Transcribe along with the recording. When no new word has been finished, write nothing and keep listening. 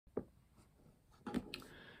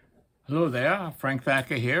Hello there, Frank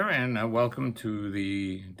Thacker here, and welcome to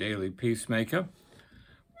the Daily Peacemaker.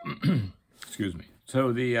 Excuse me.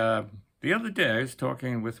 So the other day, I was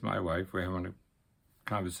talking with my wife. We're having a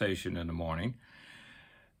conversation in the morning,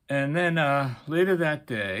 and then later that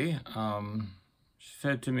day, she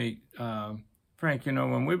said to me, "Frank,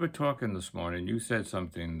 when we were talking this morning, you said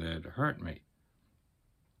something that hurt me."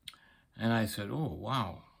 And I said, "Oh,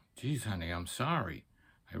 wow, geez, honey, I'm sorry.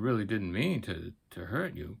 I really didn't mean to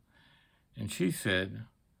hurt you." And she said,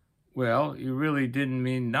 "Well, you really didn't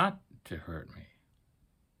mean not to hurt me."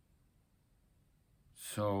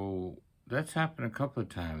 So that's happened a couple of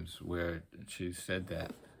times where she said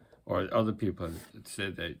that, or other people have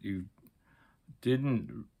said that you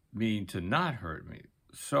didn't mean to not hurt me.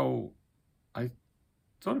 So I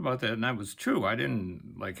thought about that, and that was true. I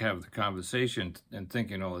didn't have the conversation and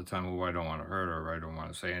thinking all the time, "Oh, I don't want to hurt her, or I don't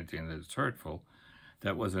want to say anything that's hurtful."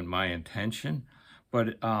 That wasn't my intention.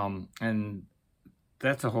 But and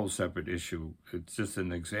that's a whole separate issue. It's just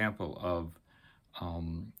an example of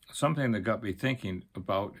something that got me thinking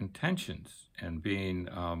about intentions and being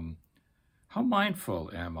how mindful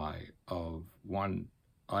am I of when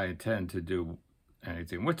I intend to do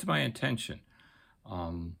anything? What's my intention?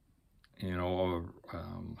 Or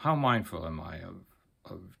how mindful am I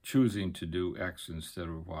of choosing to do X instead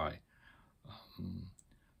of Y?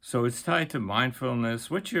 So it's tied to mindfulness.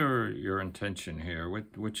 What's your intention here?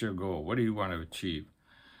 What's your goal? What do you want to achieve?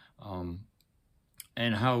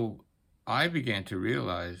 And how I began to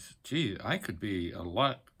realize, gee, I could be a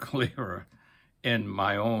lot clearer in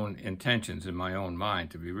my own intentions, in my own mind,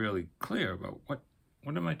 to be really clear about what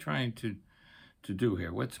am I trying to do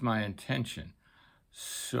here? What's my intention?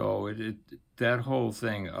 So that whole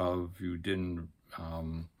thing of you didn't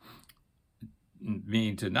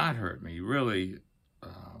mean to not hurt me really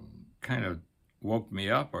kind of woke me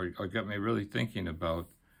up or got me really thinking about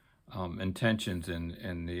intentions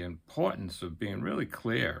and the importance of being really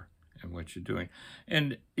clear in what you're doing.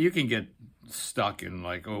 And you can get stuck in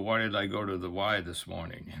oh, why did I go to the Y this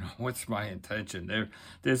morning? What's my intention?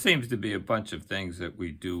 There seems to be a bunch of things that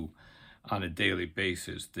we do on a daily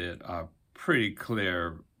basis that are pretty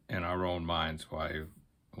clear in our own minds why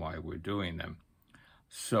we're doing them.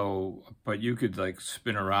 So, but you could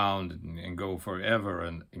spin around and go forever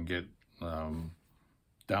and get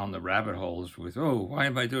down the rabbit holes with, "Oh, why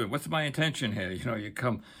am I doing? What's my intention here?" You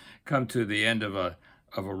come to the end of a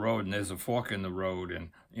road and there's a fork in the road,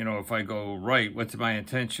 and if I go right, what's my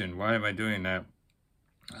intention? Why am I doing that?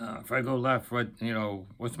 If I go left,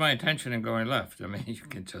 what's my intention in going left? I mean, you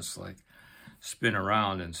can just spin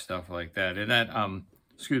around and stuff like that. And that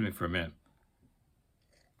excuse me for a minute.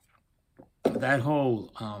 That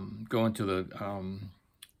whole going to the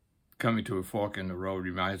coming to a fork in the road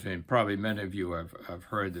reminds me, and probably many of you have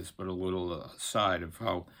heard this, but a little aside of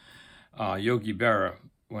how Yogi Berra,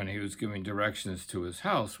 when he was giving directions to his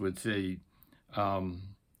house, would say,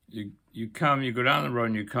 you go down the road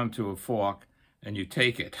and you come to a fork and you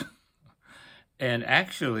take it. And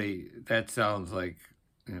actually, that sounds like,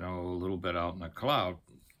 a little bit out in a cloud.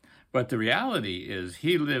 But the reality is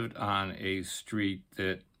he lived on a street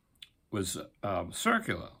that was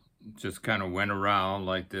circular, just kind of went around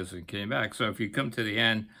like this and came back. So if you come to the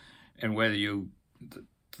end, and whether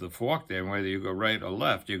the fork there, and whether you go right or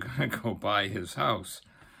left, you're going to go by his house.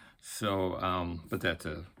 So, but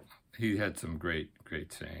he had some great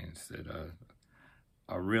sayings that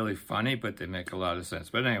are really funny, but they make a lot of sense.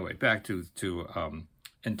 But anyway, back to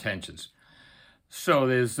intentions. So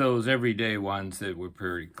there's those everyday ones that we're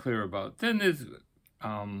pretty clear about. Then there's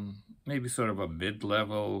maybe sort of a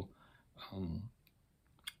mid-level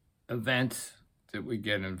events that we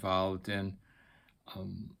get involved in.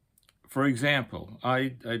 For example, I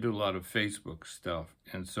do a lot of Facebook stuff,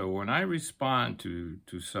 and so when I respond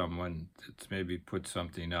to someone that's maybe put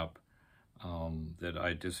something up that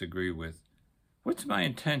I disagree with, what's my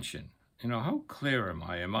intention? How clear am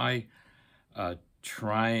I? Am I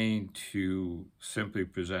trying to simply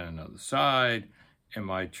present another side? Am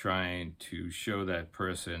I trying to show that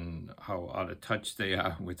person how out of touch they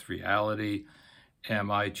are with reality? Am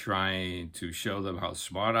I trying to show them how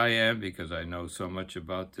smart I am because I know so much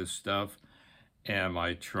about this stuff? Am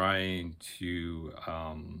I trying to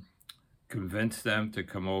convince them to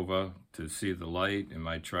come over to see the light? Am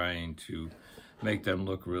I trying to make them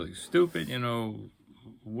look really stupid?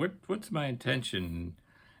 What's my intention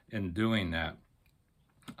in doing that?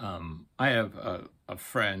 I have a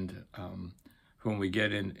friend when we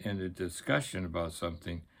get in a discussion about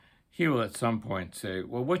something, he will at some point say,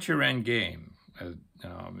 "Well, what's your end game?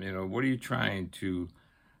 What are you trying to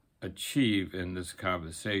achieve in this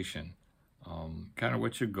conversation?" kind of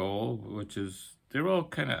what's your goal, which is, they're all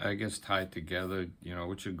kind of, I guess, tied together.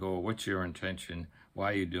 What's your goal? What's your intention?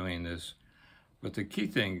 Why are you doing this? But the key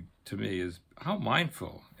thing to me is, how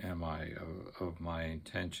mindful am I of my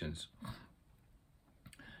intentions?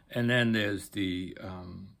 And then there's the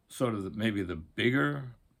sort of maybe the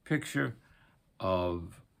bigger picture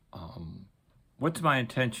of what's my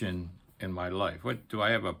intention in my life? What do I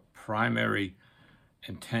have a primary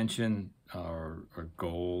intention or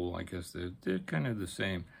goal? I guess they're kind of the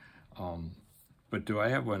same. But do I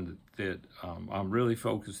have one that I'm really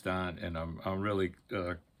focused on, and I'm really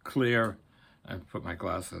clear? I put my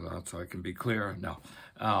glasses on so I can be clearer. No,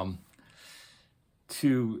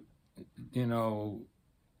 to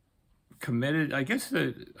committed. I guess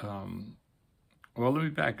that. Well, let me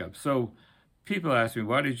back up. So, people ask me,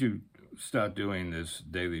 why did you start doing this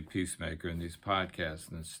Daily Peacemaker and these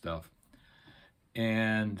podcasts and stuff?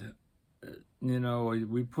 And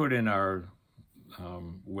we put in our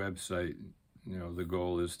website. The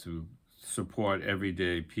goal is to support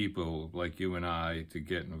everyday people like you and I to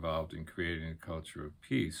get involved in creating a culture of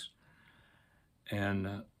peace.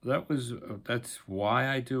 And that's why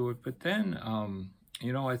I do it. But then,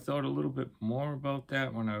 I thought a little bit more about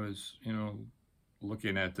that when I was,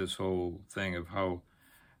 looking at this whole thing of how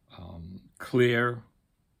clear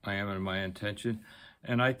I am in my intention.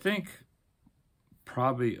 And I think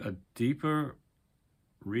probably a deeper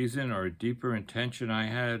reason or a deeper intention I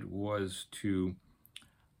had was to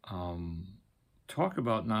talk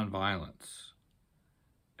about nonviolence,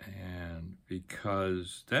 and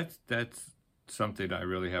because that's something I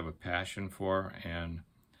really have a passion for, and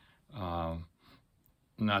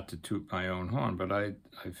not to toot my own horn, but I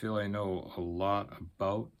feel I know a lot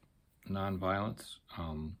about nonviolence,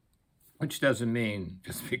 which doesn't mean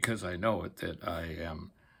just because I know it that I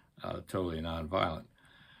am totally nonviolent.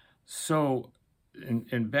 So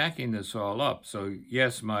in backing this all up, so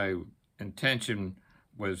yes, my intention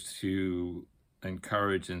was to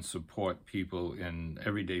encourage and support people,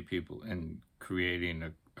 everyday people, in creating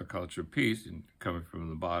a culture of peace and coming from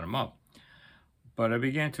the bottom up. But I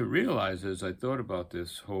began to realize as I thought about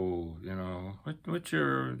this whole, what's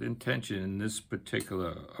your intention in this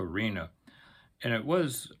particular arena? And it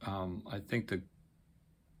was, I think, the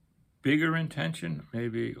bigger intention,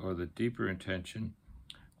 maybe, or the deeper intention,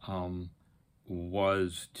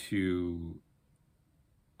 was to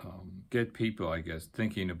get people, I guess,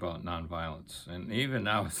 thinking about nonviolence. And even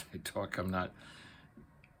now as I talk, I'm not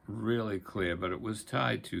really clear, but it was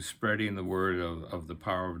tied to spreading the word of the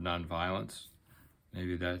power of nonviolence.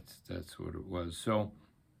 Maybe that's what it was. So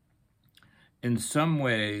in some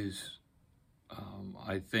ways,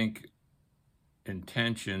 I think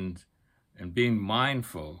intentions and being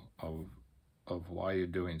mindful of why you're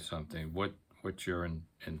doing something, what your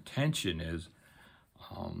intention is,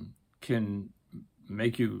 can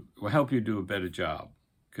will help you do a better job,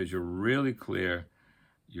 because you're really clear,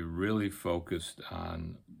 you're really focused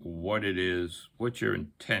on what it is, what's your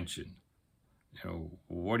intention.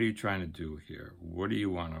 What are you trying to do here? What do you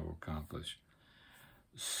want to accomplish?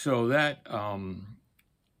 So that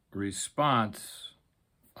response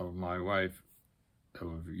of my wife,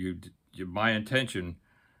 my intention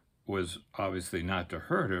was obviously not to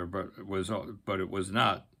hurt her, but it was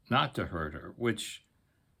not to hurt her, which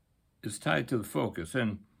is tied to the focus.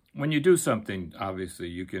 And when you do something, obviously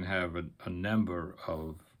you can have a number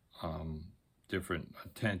of different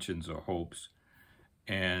intentions or hopes,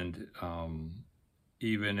 and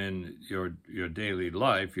even in your daily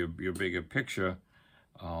life, your bigger picture,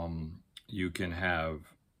 you can have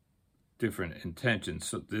different intentions.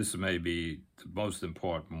 So this may be the most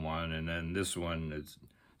important one, and then this one is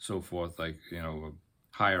so forth, like, a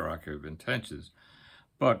hierarchy of intentions.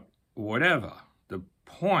 But whatever the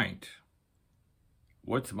point,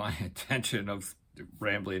 what's my intention of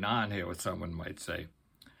rambling on here, what someone might say?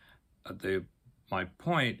 My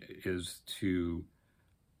point is to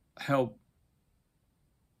help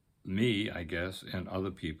me, I guess, and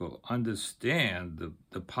other people understand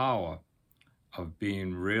the power of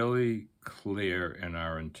being really clear in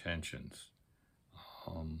our intentions.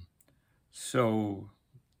 So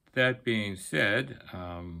that being said,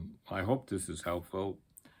 I hope this is helpful.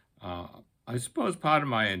 I suppose part of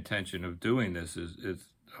my intention of doing this is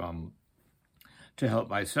to help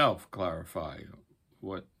myself clarify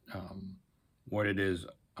what it is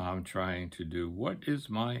I'm trying to do. What is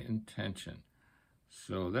my intention?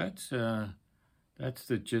 So that's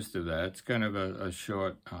the gist of that. It's kind of a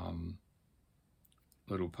short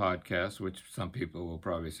little podcast, which some people will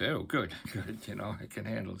probably say, "Oh, good, I can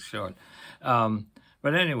handle short."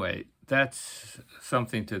 But anyway, that's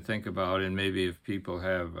something to think about, and maybe if people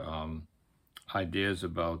have ideas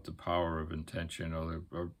about the power of intention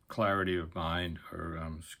or clarity of mind or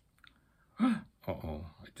uh-oh,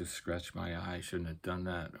 I just scratched my eye. I shouldn't have done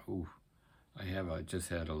that. Ooh, I just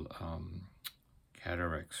had a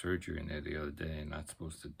cataract surgery in there the other day, and not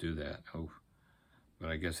supposed to do that. Oh, but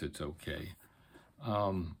I guess it's okay.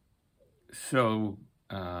 So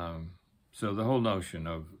the whole notion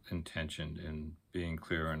of intention and being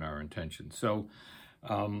clear on our intention. So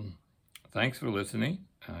thanks for listening,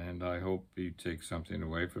 and I hope you take something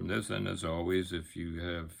away from this. And as always, if you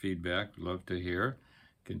have feedback, love to hear.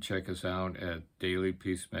 You can check us out at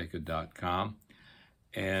dailypeacemaker.com.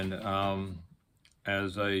 And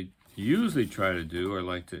as I usually try to do, I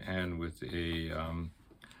like to end with an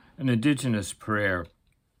indigenous prayer.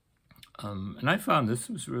 And I found this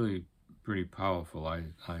was really pretty powerful, I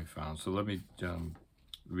found. So let me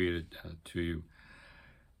read it to you.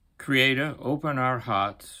 Creator, open our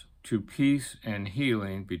hearts to peace and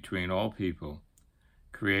healing between all people.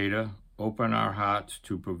 Creator, open our hearts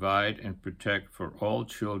to provide and protect for all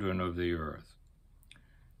children of the earth.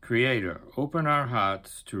 Creator, open our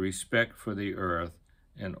hearts to respect for the earth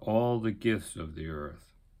and all the gifts of the earth.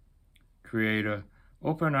 Creator,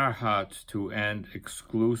 open our hearts to end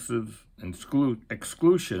exclusion,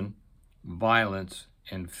 violence,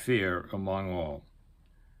 and fear among all.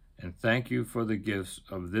 And thank you for the gifts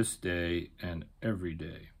of this day and every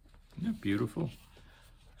day. Isn't that beautiful?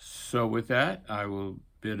 So with that, I will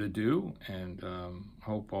bid adieu and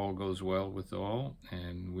hope all goes well with all,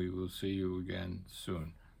 and we will see you again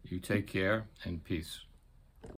soon. You take care and peace.